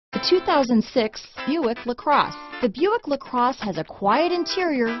The 2006 Buick LaCrosse. The Buick LaCrosse has a quiet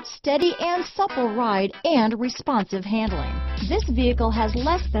interior, steady and supple ride, and responsive handling. This vehicle has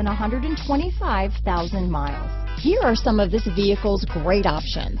less than 125,000 miles. Here are some of this vehicle's great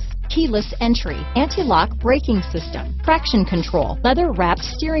options: keyless entry, anti-lock braking system, traction control, leather-wrapped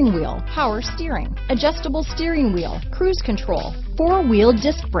steering wheel, power steering, adjustable steering wheel, cruise control, four-wheel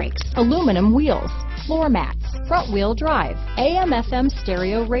disc brakes, aluminum wheels, floor mats, front-wheel drive, AM/FM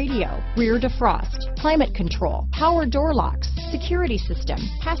stereo radio, rear defrost, climate control, power door locks, security system,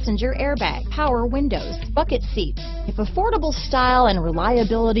 passenger airbag, power windows, bucket seats. If affordable style and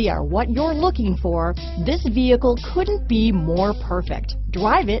reliability are what you're looking for, this vehicle couldn't be more perfect.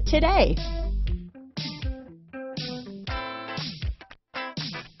 Drive it today.